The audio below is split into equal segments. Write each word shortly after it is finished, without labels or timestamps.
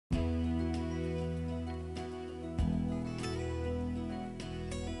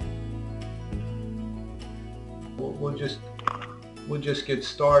we'll just get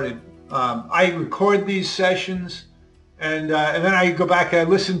started. I record these sessions, and then I go back and I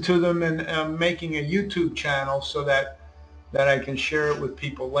listen to them, and I'm making a YouTube channel so that I can share it with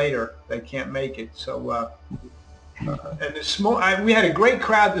people later that can't make it. So and we had a great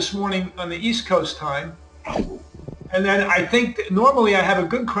crowd this morning on the East Coast time, and then I think that normally I have a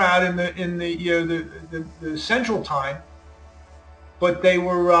good crowd in the Central time, but they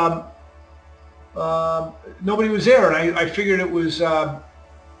were nobody was there, and I figured it was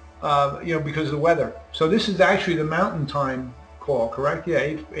because of the weather. So this is actually the Mountain Time call, correct? Yeah,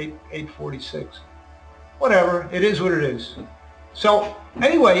 8:46. Whatever, it is what it is. So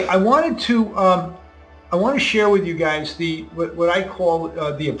anyway, I want to share with you guys what I call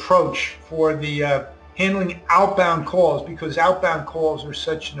the approach for the handling outbound calls, because outbound calls are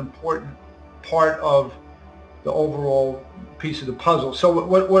such an important part of the overall piece of the puzzle. So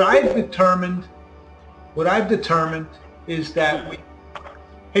what I've determined is that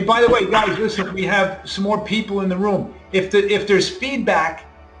hey, by the way, guys, listen, we have some more people in the room. If there's feedback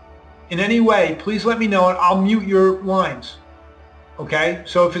in any way, please let me know, and I'll mute your lines. Okay?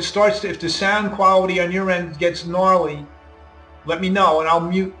 So if the sound quality on your end gets gnarly, let me know, and I'll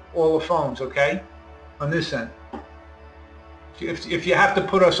mute all the phones. Okay? On this end. If you have to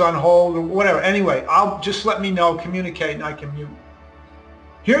put us on hold or whatever. Anyway, just let me know, communicate, and I can mute.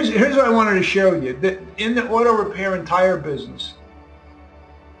 Here's what I wanted to share with you. That in the auto repair and tire business,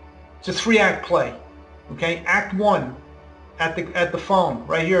 it's a 3-act play. Okay? Act 1 at the phone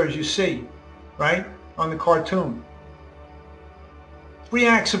right here, as you see, right on the cartoon. 3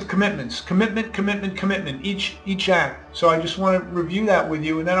 acts of commitments. Commitment, commitment, commitment. Each act. So I just want to review that with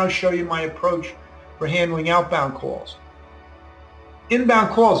you, and then I'll show you my approach for handling outbound calls.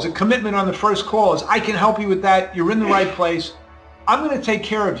 Inbound calls, the commitment on the first call is, I can help you with that. You're in the right place. I'm going to take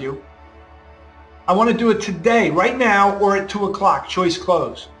care of you. I want to do it today, right now, or at 2 o'clock, choice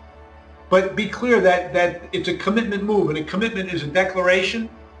close. But be clear that it's a commitment move, and a commitment is a declaration.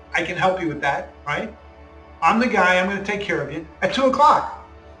 I can help you with that, right? I'm the guy, I'm going to take care of you at 2 o'clock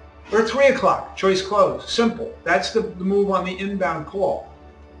or 3 o'clock, choice close. Simple. That's the move on the inbound call.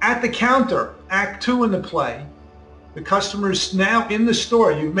 At the counter, Act 2 in the play, the customer's now in the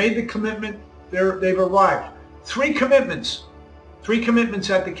store. You've made the commitment, they've arrived. 3 commitments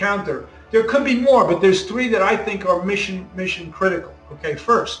at the counter. There could be more, but there's 3 that I think are mission critical. Okay,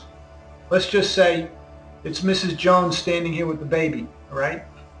 first, let's just say it's Mrs. Jones standing here with the baby, all right?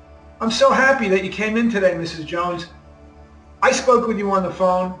 I'm so happy that you came in today, Mrs. Jones. I spoke with you on the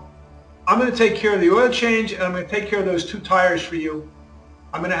phone. I'm going to take care of the oil change, and I'm going to take care of those 2 tires for you.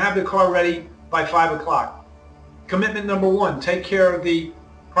 I'm going to have the car ready by 5 o'clock. Commitment number 1, take care of the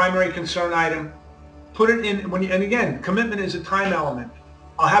primary concern item. Put it in, and again, commitment is a time element.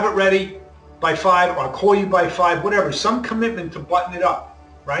 I'll have it ready by 5, or I'll call you by 5, whatever. Some commitment to button it up,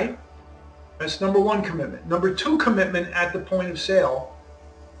 right? That's number 1 commitment. Number 2 commitment at the point of sale.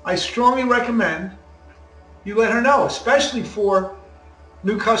 I strongly recommend you let her know, especially for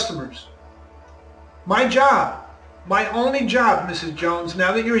new customers. My job, my only job, Mrs. Jones,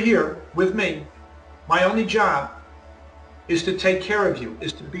 now that you're here with me, my only job is to take care of you,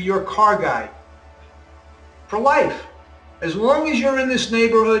 is to be your car guy for life. As long as you're in this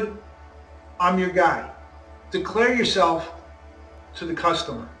neighborhood, I'm your guy. Declare yourself to the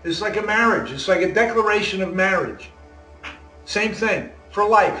customer. It's like a marriage. It's like a declaration of marriage. Same thing. For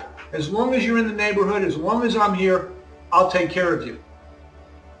life. As long as you're in the neighborhood, as long as I'm here, I'll take care of you.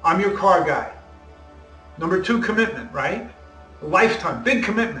 I'm your car guy. Number 2, commitment, right? Lifetime, big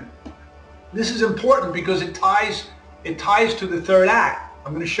commitment. This is important because it ties to the 3rd act.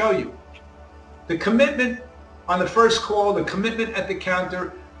 I'm going to show you. The commitment on the first call, the commitment at the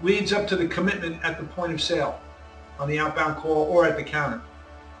counter leads up to the commitment at the point of sale on the outbound call or at the counter.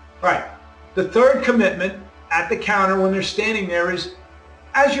 All right. The 3rd commitment at the counter when they're standing there is,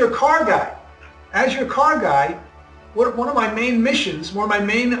 as your car guy, one of my main missions, one of my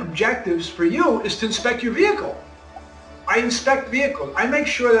main objectives for you is to inspect your vehicle. I inspect vehicles. I make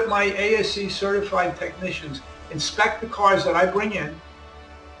sure that my ASE certified technicians inspect the cars that I bring in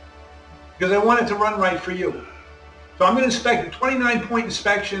because I want it to run right for you. So I'm going to inspect a 29-point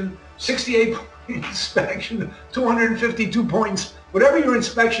inspection, 68-point inspection, 252 points, whatever your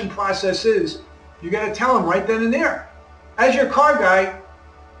inspection process is, you got to tell them right then and there. As your car guy,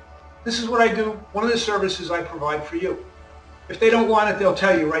 this is what I do, one of the services I provide for you. If they don't want it, they'll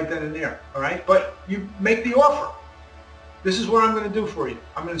tell you right then and there, all right? But you make the offer. This is what I'm going to do for you.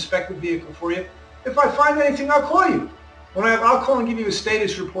 I'm going to inspect the vehicle for you. If I find anything, I'll call you. I'll call and give you a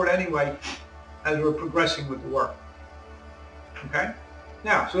status report anyway as we're progressing with the work. Okay?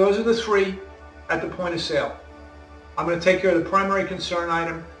 Now, so those are the 3 at the point of sale. I'm going to take care of the primary concern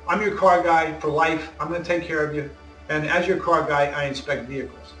item. I'm your car guy for life. I'm going to take care of you. And as your car guy, I inspect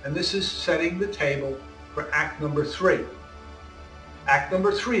vehicles. And this is setting the table for act number 3. Act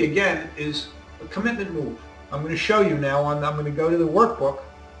number 3, again, is a commitment move. I'm going to show you now. I'm going to go to the workbook.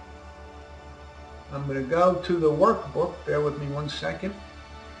 I'm going to go to the workbook. Bear with me one second.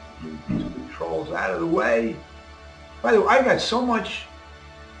 Move these controls out of the way. By the way, I got so much,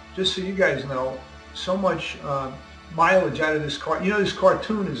 just so you guys know, so much mileage out of this car. You know, this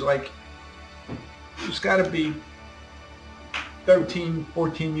cartoon is like, it's got to be 13,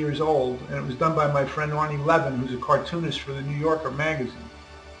 14 years old, and it was done by my friend Arnie Levin, who's a cartoonist for the New Yorker magazine.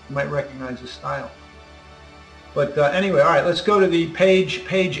 You might recognize his style. But anyway, all right, let's go to the page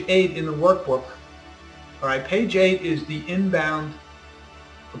 8 in the workbook. All right, page 8 is the inbound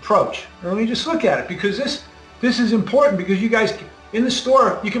approach. Now, let me just look at it, because this is important, because you guys, in the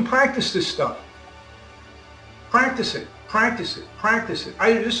store, you can practice this stuff. Practice it, practice it, practice it.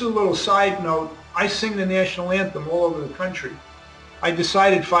 Just a little side note, I sing the national anthem all over the country. I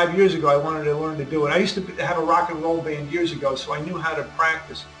decided 5 years ago I wanted to learn to do it. I used to have a rock and roll band years ago, so I knew how to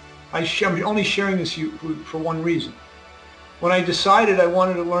practice. I'm only sharing this for one reason. When I decided I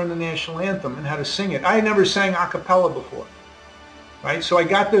wanted to learn the national anthem and how to sing it, I had never sang a cappella before. Right? So I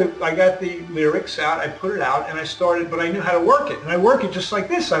got the lyrics out, I put it out, and I started, but I knew how to work it. And I work it just like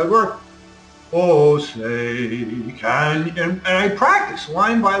this. I would work, oh, say, can, and I practice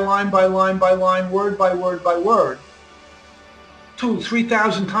line by line by line by line, word by word by word. 2,000 to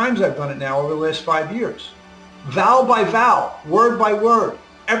 3,000 times I've done it now over the last 5 years. Vowel by vowel, word by word.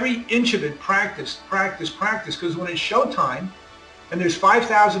 Every inch of it, practice, practice, practice, because when it's showtime and there's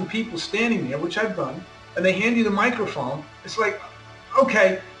 5,000 people standing there, which I've done, and they hand you the microphone, it's like,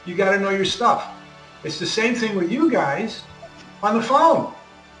 okay, you got to know your stuff. It's the same thing with you guys on the phone.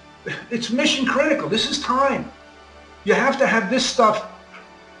 It's mission critical. This is time. You have to have this stuff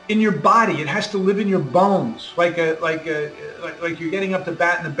in your body. It has to live in your bones, like you're getting up to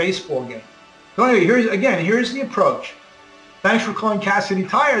bat in a baseball game. So anyway, here's the approach. Thanks for calling Cassidy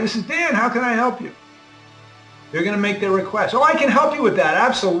Tire. This is Dan. How can I help you? They're going to make their request. Oh, I can help you with that.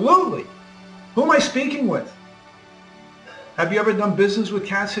 Absolutely. Who am I speaking with? Have you ever done business with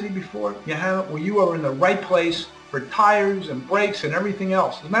Cassidy before? You haven't? Well, you are in the right place for tires and brakes and everything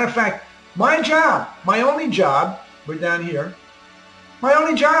else. As a matter of fact, my job, my only job, we're down here, my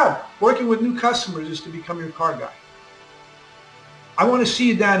only job working with new customers is to become your car guy. I want to see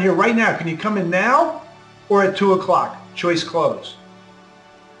you down here right now. Can you come in now or at 2 o'clock? Choice close.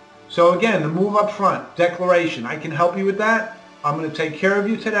 So again, the move up front, declaration. I can help you with that. I'm going to take care of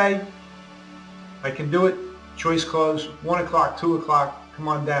you today. I can do it. Choice close, 1 o'clock, 2 o'clock, come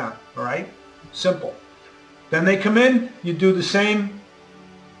on down. All right? Simple. Then they come in, you do the same.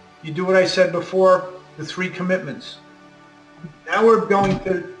 You do what I said before, the 3 commitments. Now we're going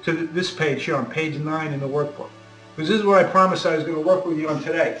to this page here on page 9 in the workbook. Because this is what I promised I was going to work with you on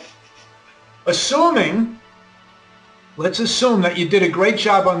today. Let's assume that you did a great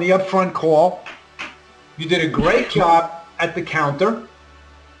job on the upfront call. You did a great job at the counter,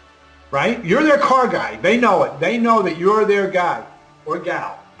 right? You're their car guy. They know it. They know that you're their guy or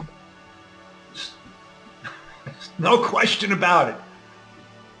gal. No question about it.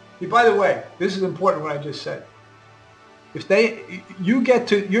 Hey, by the way, this is important what I just said.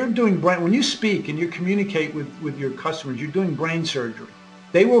 You're doing brain, when you speak and you communicate with your customers, you're doing brain surgery.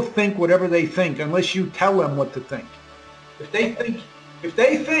 They will think whatever they think unless you tell them what to think. If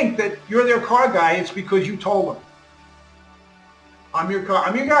they think that you're their car guy, it's because you told them. I'm your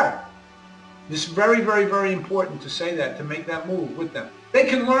guy. This is very, very, very important to say that, to make that move with them. They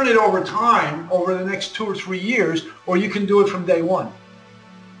can learn it over time, over the next 2 or 3 years, or you can do it from day one.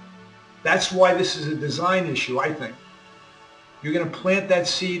 That's why this is a design issue, I think. You're going to plant that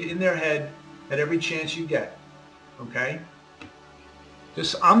seed in their head at every chance you get. Okay?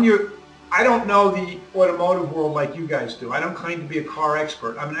 I don't know the automotive world like you guys do. I don't claim to be a car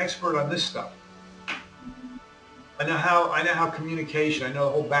expert. I'm an expert on this stuff. I know how communication, I know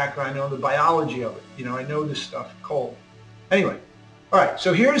the whole background, I know the biology of it. You know, I know this stuff cold. Anyway, all right,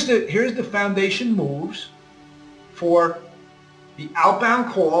 so here's the foundation moves for the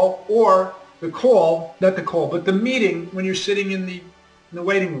outbound call, or the call, not the call, but the meeting when you're sitting in the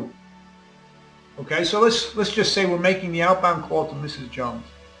waiting room. Okay, so let's just say we're making the outbound call to Mrs. Jones.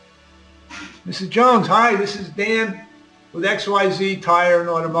 Mrs. Jones, hi, this is Dan with XYZ Tire and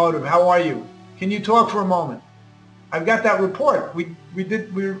Automotive. How are you? Can you talk for a moment? I've got that report.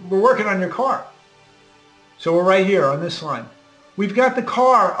 We're working on your car. So we're right here on this line. We've got the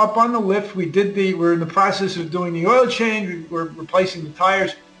car up on the lift. We're in the process of doing the oil change. We're replacing the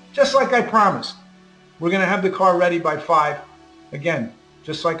tires, just like I promised. We're going to have the car ready by 5. Again,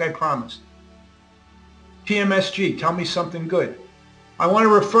 just like I promised. TMSG, tell me something good. I want to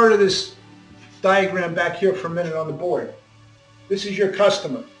refer to this diagram back here for a minute on the board. This is your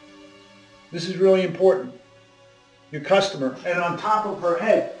customer. This is really important. Your customer. And on top of her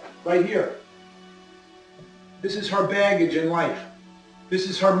head, right here, this is her baggage in life. This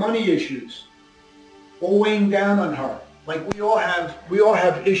is her money issues, all weighing down on her. Like we all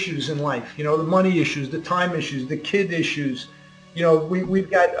have issues in life. You know, the money issues, the time issues, the kid issues. You know, we've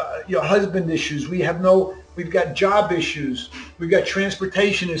got husband issues. We've got job issues. We've got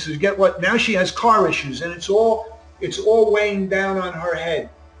transportation issues. Get what? Now she has car issues, and it's all weighing down on her head,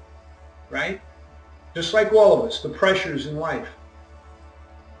 right? Just like all of us, the pressures in life.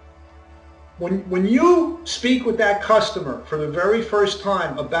 When you speak with that customer for the very first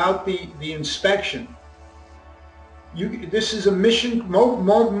time about the inspection, this is a mission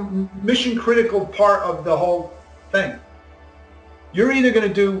critical part of the whole thing. You're either going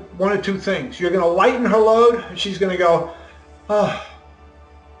to do one of two things. You're going to lighten her load, and she's going to go, oh,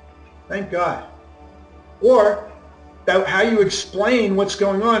 thank God. Or how you explain what's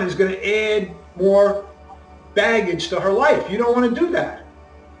going on is going to add more baggage to her life. You don't want to do that.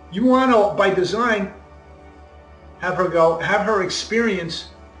 You want to, by design, have her experience,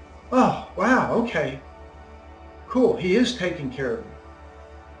 oh, wow, okay, cool, he is taking care of me,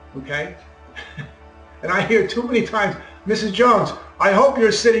 okay? And I hear too many times, Mrs. Jones, I hope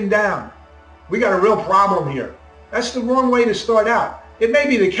you're sitting down. We got a real problem here. That's the wrong way to start out. It may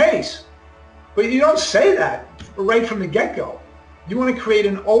be the case, but you don't say that right from the get-go. You want to create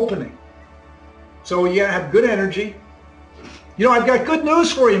an opening. So you got to have good energy. You know, I've got good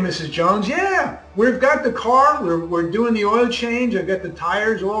news for you, Mrs. Jones. Yeah, we've got the car. We're doing the oil change. I've got the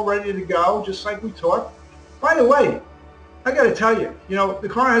tires all ready to go, just like we talked. By the way, I got to tell you, you know, the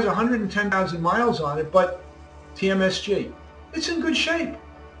car has 110,000 miles on it, but TMSG, it's in good shape.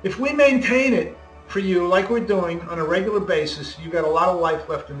 If we maintain it for you like we're doing on a regular basis, you've got a lot of life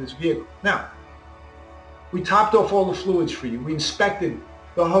left in this vehicle. Now, we topped off all the fluids for you. We inspected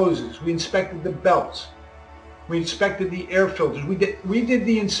the hoses. We inspected the belts. We inspected the air filters. We did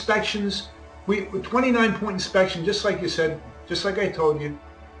the inspections. 29-point inspection, just like you said, just like I told you.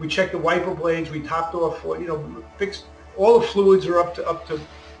 We checked the wiper blades. We topped off, you know, fixed all the fluids are up to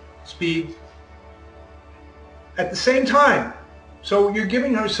speed. At the same time, so you're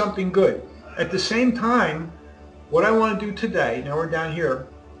giving her something good. At the same time, what I want to do today, now we're down here,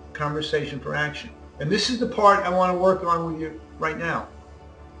 conversation for action. And this is the part I want to work on with you right now.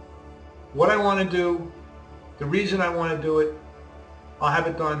 What I want to do, the reason I want to do it, I'll have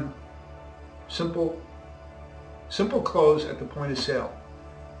it done simple close at the point of sale.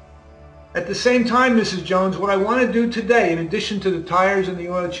 At the same time, Mrs. Jones, what I want to do today, in addition to the tires and the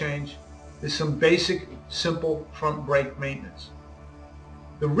oil change, is some basic, simple front brake maintenance.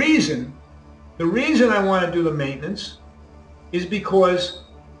 The reason I want to do the maintenance is because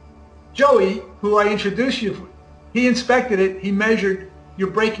Joey, who I introduced you, he inspected it, he measured,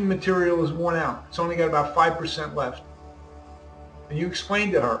 your braking material is worn out. It's only got about 5% left. And you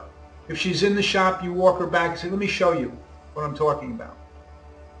explained to her, if she's in the shop, you walk her back and say, let me show you what I'm talking about.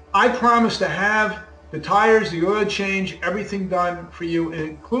 I promise to have the tires, the oil change, everything done for you,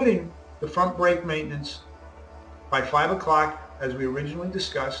 including the front brake maintenance, by 5 o'clock, as we originally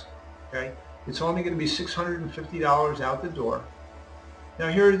discussed. Okay, it's only going to be $650 out the door. Now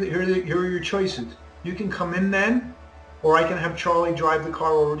here are your choices. You can come in then, or I can have Charlie drive the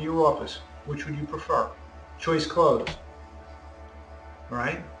car over to your office. Which would you prefer? Choice closed. All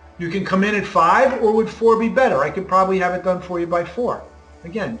right. You can come in at 5, or would 4 be better? I could probably have it done for you by 4.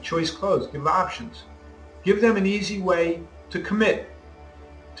 Again, choice closed. Give options. Give them an easy way to commit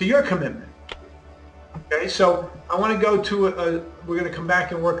to your commitment. Okay, so I want to go to we're going to come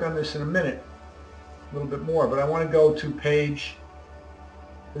back and work on this in a minute, a little bit more, but I want to go to page,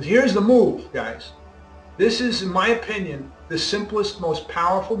 because here's the move, guys. This is, in my opinion, the simplest, most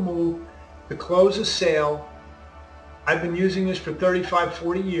powerful move to close a sale. I've been using this for 35,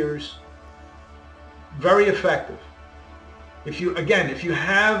 40 years. Very effective. If you're the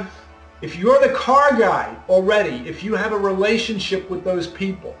car guy already, if you have a relationship with those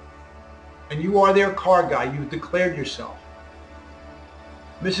people, and you are their car guy, you've declared yourself.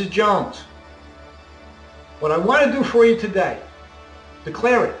 Mrs. Jones, what I want to do for you today,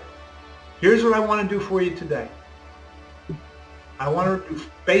 declare it. Here's what I want to do for you today. I want to do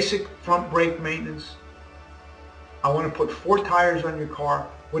basic front brake maintenance. I want to put 4 tires on your car.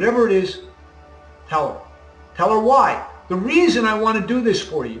 Whatever it is, tell her. Tell her why. The reason I want to do this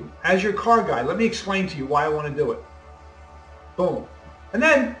for you, as your car guy, let me explain to you why I want to do it. Boom. And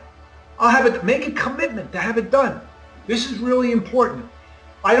then I'll have it, make a commitment to have it done. This is really important.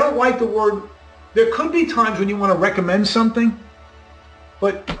 I don't like the word, there could be times when you want to recommend something,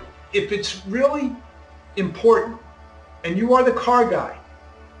 but if it's really important and you are the car guy,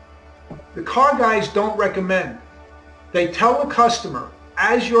 the car guys don't recommend. They tell the customer,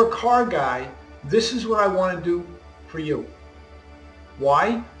 as your car guy, this is what I want to do for you.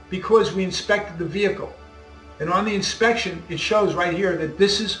 Why? Because we inspected the vehicle. And on the inspection, it shows right here that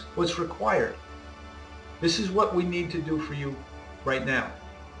this is what's required. This is what we need to do for you right now.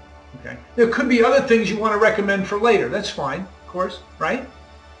 Okay? There could be other things you want to recommend for later. That's fine, of course, right?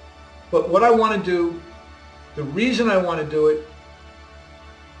 But what I want to do, the reason I want to do it,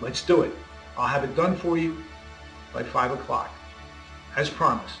 let's do it. I'll have it done for you by 5 o'clock, as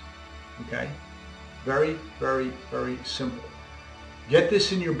promised. Okay? Very, very, very simple. Get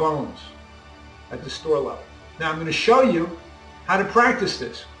this in your bones at the store level. Now I'm going to show you how to practice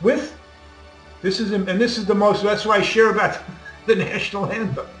this with, this is the most, that's why I share about the national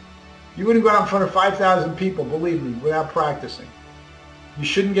anthem. You wouldn't go out in front of 5,000 people, believe me, without practicing. You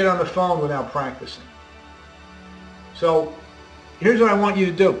shouldn't get on the phone without practicing. So here's what I want you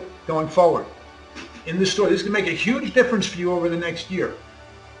to do going forward in the store. This is going to make a huge difference for you over the next year.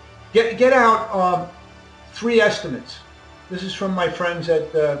 Get out 3 estimates. This is from my friends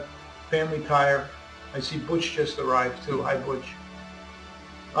at Family Tire. I see Butch just arrived too. Hi, Butch.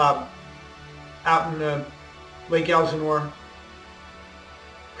 Out in Lake Elsinore,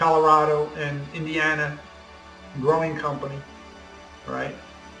 Colorado, and Indiana, growing company. All right.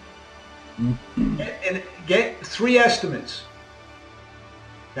 And get 3 estimates.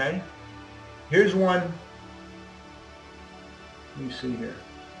 Okay. Here's one. Let me see here.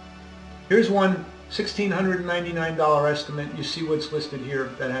 Here's one $1,699 estimate. You see what's listed here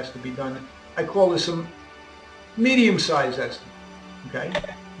that has to be done. I call this a medium-sized estimate. Okay.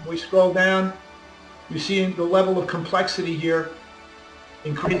 We scroll down. You see the level of complexity here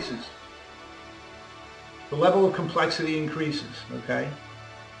increases. The level of complexity increases. Okay.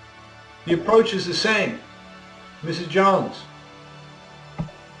 The approach is the same. Mrs. Jones,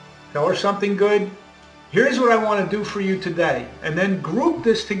 tell her something good. Here's what I want to do for you today. And then group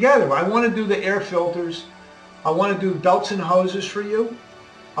this together. I want to do the air filters. I want to do belts and hoses for you.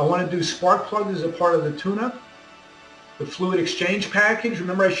 I want to do spark plugs as a part of the tune-up. The fluid exchange package.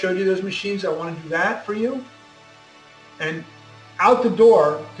 Remember I showed you those machines? I want to do that for you. And out the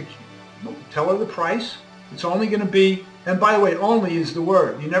door, tell her the price. It's only going to be, and by the way, only is the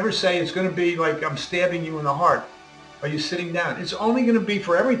word. You never say it's going to be like I'm stabbing you in the heart. Are you sitting down? It's only going to be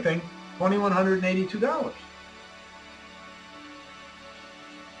for everything $2,182.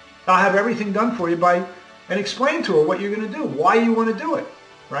 I'll have everything done for you and explain to her what you're going to do, why you want to do it,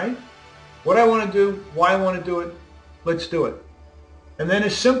 right? What I want to do, why I want to do it, let's do it. And then a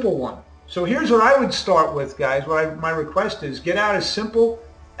simple one. So here's what I would start with, guys. My request is get out a simple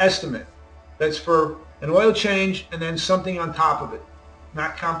estimate that's for an oil change and then something on top of it,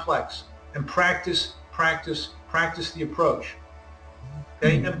 not complex. And practice the approach.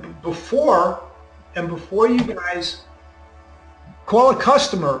 Okay? And before you guys call a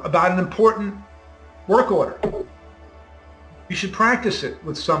customer about an important work order, you should practice it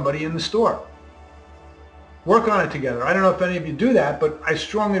with somebody in the store. Work on it together. I don't know if any of you do that, but I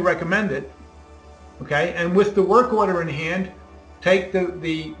strongly recommend it. Okay? And with the work order in hand, take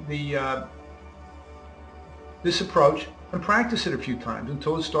this approach and practice it a few times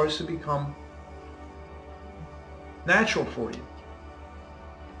until it starts to become natural for you.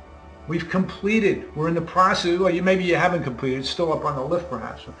 We've completed. We're in the process. Well, maybe you haven't completed. It's still up on the lift,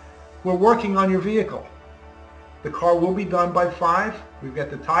 perhaps. We're working on your vehicle. The car will be done by 5. We've got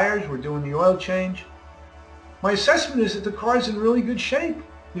the tires. We're doing the oil change. My assessment is that the car's in really good shape.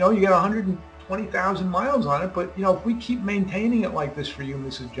 You know, you got 120,000 miles on it, but you know, if we keep maintaining it like this for you,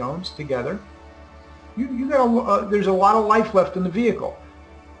 Mrs. Jones, together, you got there's a lot of life left in the vehicle.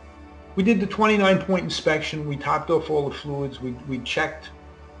 We did the 29-point inspection. We topped off all the fluids. We checked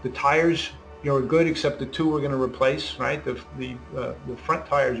the tires. You know, are good except the 2 we're going to replace. Right, the front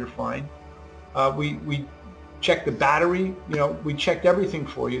tires are fine. We checked the battery. You know, we checked everything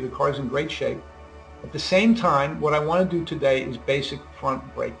for you. The car's in great shape. At the same time, what I want to do today is basic front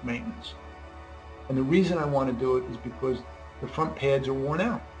brake maintenance. And the reason I want to do it is because the front pads are worn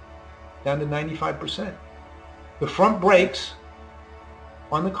out, down to 95%. The front brakes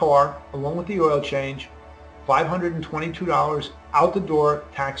on the car, along with the oil change, $522 out the door,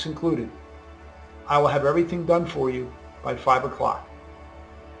 tax included. I will have everything done for you by 5 o'clock.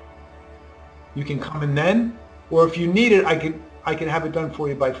 You can come in then, or if you need it, I can have it done for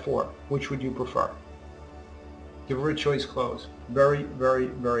you by 4. Which would you prefer? Give her a choice close. Very, very,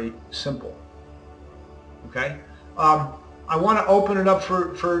 very simple. Okay? I want to open it up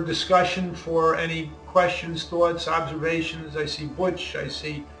for discussion, for any questions, thoughts, observations. I see Butch. I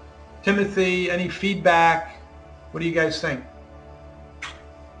see Timothy. Any feedback? What do you guys think?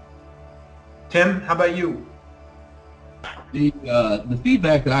 Tim, how about you? The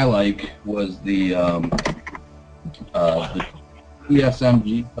feedback that I like was the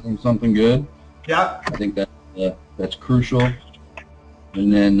ESMG something good. Yeah. I think that's crucial.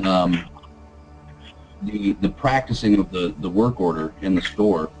 And then the practicing of the work order in the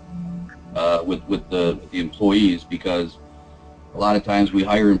store with the employees, because a lot of times we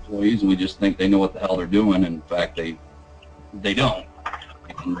hire employees and we just think they know what the hell they're doing, and in fact they don't.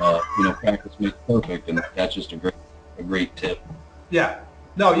 And practice makes perfect, and that's just a great tip. Yeah.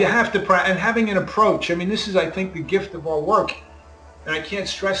 No, you have to practice, and having an approach. I mean, this is, I think, the gift of our work, and I can't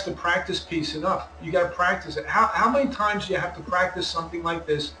stress the practice piece enough. You got to practice it. How many times do you have to practice something like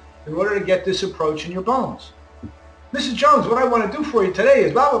this in order to get this approach in your bones? Mrs. Jones, what I want to do for you today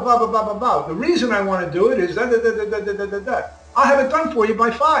is blah, blah, blah, blah, blah, blah, blah. The reason I want to do it is da, da, da, da, da, da, da, da. I'll have it done for you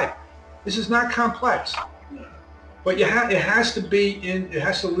by 5. This is not complex. But it has to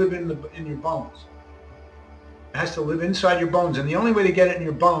live in your bones. It has to live inside your bones, and the only way to get it in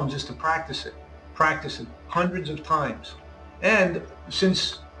your bones is to practice it hundreds of times. And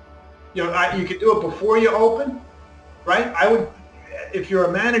since you could do it before you open, right? If you're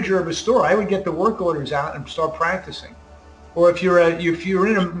a manager of a store, I would get the work orders out and start practicing. Or if you're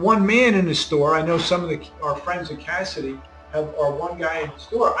in one man in the store, I know some of our friends at Cassidy are one guy in the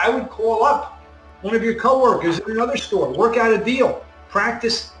store. I would call up one of your coworkers in another store, work out a deal,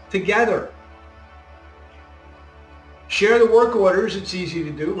 practice together. Share the work orders, it's easy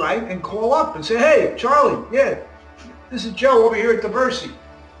to do, right? And call up and say, hey, Charlie, yeah, this is Joe over here at Diversey.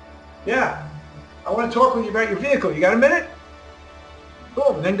 Yeah, I want to talk with you about your vehicle. You got a minute?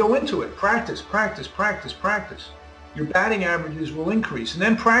 Cool, and then go into it. Practice, practice, practice, practice. Your batting averages will increase. And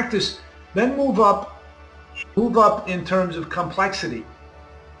then practice, then move up in terms of complexity.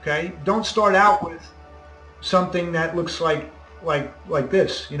 Okay? Don't start out with something that looks like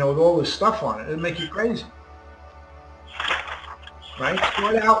this, with all this stuff on it. It'll make you crazy. Right?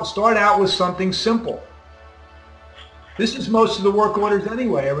 Start out with something simple. This is most of the work orders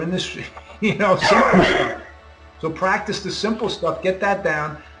anyway, are in this, simple stuff. So practice the simple stuff, get that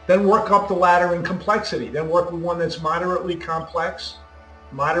down, then work up the ladder in complexity. Then work with one that's moderately complex,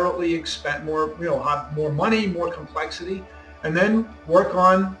 moderately have more money, more complexity, and then work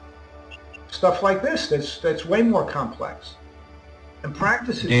on stuff like this that's way more complex. And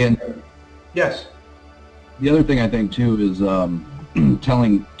practice it. Dan, yes. The other thing I think too is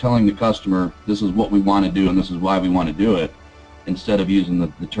telling the customer this is what we want to do and this is why we want to do it, instead of using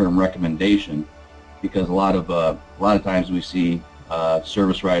the term recommendation, because a lot of times we see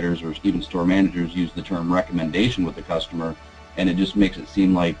service writers or even store managers use the term recommendation with the customer, and it just makes it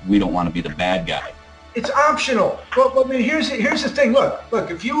seem like we don't want to be the bad guy. It's optional. Well, I mean, here's the thing.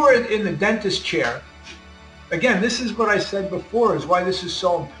 Look, if you were in the dentist chair, again, this is what I said before, is why this is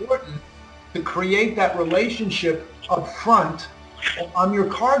so important, to create that relationship up front. I'm your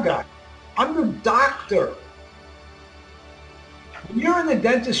car guy. I'm your doctor. When you're in the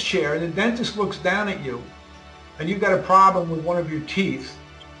dentist chair and the dentist looks down at you and you've got a problem with one of your teeth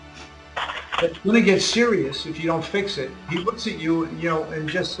that's going to get serious if you don't fix it, he looks at you, and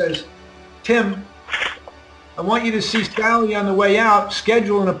just says, Tim, I want you to see Sally on the way out.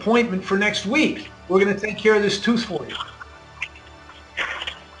 Schedule an appointment for next week. We're going to take care of this tooth for you.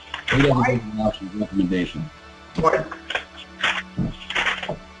 He doesn't give an option recommendation. What?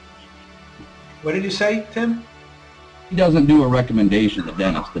 What did you say, Tim? He doesn't do a recommendation, the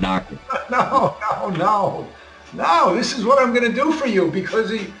dentist, the doctor. No. This is what I'm going to do for you,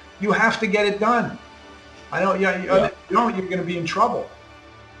 because you have to get it done. You're going to be in trouble.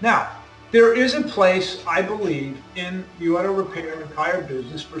 Now, there is a place, I believe, in the auto repair and tire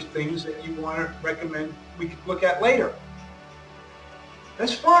business for things that you want to recommend we could look at later.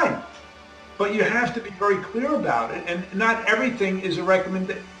 That's fine. But you have to be very clear about it, and not everything is a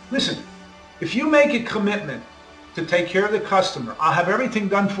recommendation. Listen, if you make a commitment to take care of the customer, I'll have everything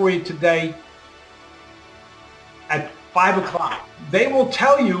done for you today at 5 o'clock. They will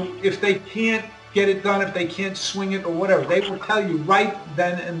tell you if they can't get it done, if they can't swing it or whatever. They will tell you right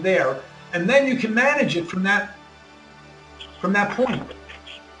then and there. And then you can manage it from that point.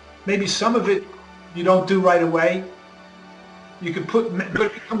 Maybe some of it you don't do right away. You could but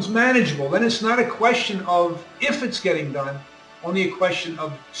it becomes manageable. Then it's not a question of if it's getting done, only a question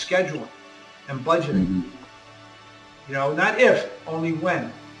of scheduling and budgeting. Mm-hmm. Not if, only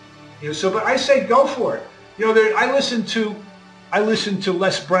when. But I say go for it. You know, I listen to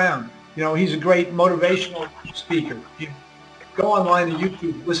Les Brown. You know, he's a great motivational speaker. You go online to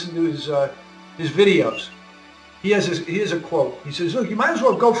YouTube, listen to his videos. He has a quote. He says, "Look, you might as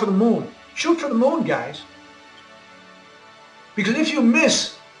well go for the moon. Shoot for the moon, guys. Because if you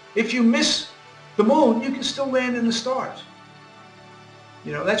miss the moon, you can still land in the stars.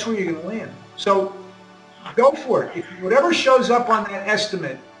 You know, that's where you're going to land. So go for it. If whatever shows up on that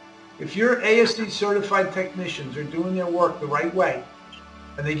estimate, if your ASD certified technicians are doing their work the right way,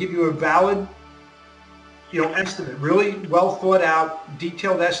 and they give you a valid, you know, estimate, really well thought out,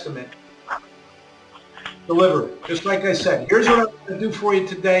 detailed estimate, deliver it. Just like I said, here's what I'm going to do for you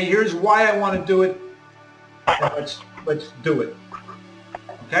today. Here's why I want to do it. And let's do it.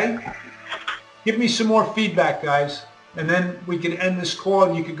 Okay? Give me some more feedback, guys, and then we can end this call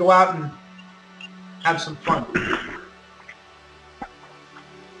and you can go out and have some fun.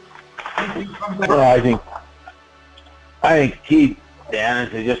 Well, I think key,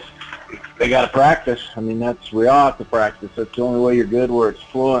 Dan, is they got to practice. I mean, we all have to practice. That's the only way you're good, where it's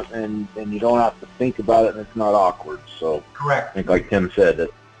fluent and you don't have to think about it and it's not awkward. So correct. I think, like Tim said,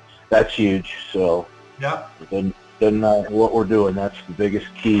 that's huge. So yeah, then what we're doing, that's the biggest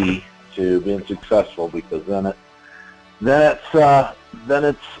key to being successful, because then it's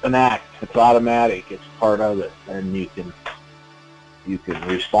an act. It's automatic. It's part of it, and you can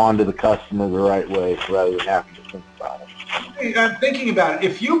respond to the customer the right way rather than having to think about it. Hey, I'm thinking about it.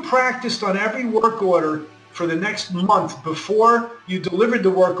 If you practiced on every work order for the next month before you delivered the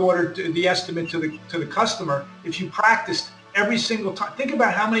work order, the estimate to the customer, if you practiced every single time, think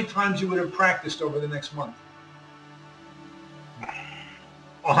about how many times you would have practiced over the next month.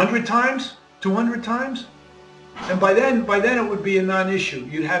 100 times? 200 times? And by then it would be a non-issue.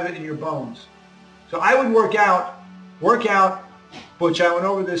 You'd have it in your bones. So I would work out. Butch, I went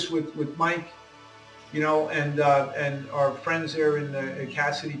over this with Mike, you know, and our friends there in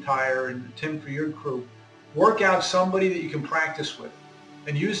Cassidy Tire, and Tim for your crew. Work out somebody that you can practice with,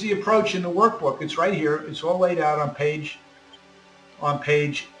 and use the approach in the workbook. It's right here. It's all laid out on page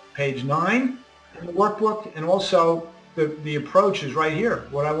 9 in the workbook, and also the approach is right here.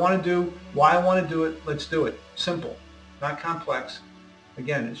 What I want to do, why I want to do it, let's do it. Simple, not complex.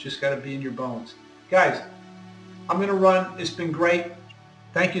 Again, it's just got to be in your bones. Guys, I'm going to run. It's been great.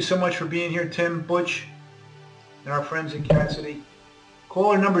 Thank you so much for being here, Tim, Butch, and our friends in Cassidy.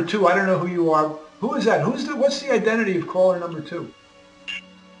 Caller number 2, I don't know who you are. Who is that? What's the identity of caller number 2?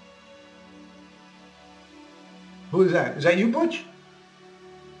 Who is that? Is that you, Butch?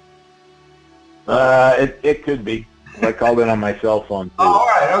 It could be. I called in on my cell phone, too. Oh, all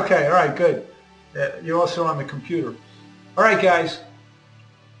right. Okay. All right. Good. You're also on the computer. All right, guys.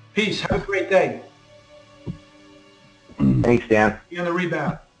 Peace. Have a great day. Thanks, Dan. Be on the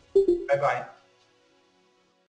rebound. Bye-bye.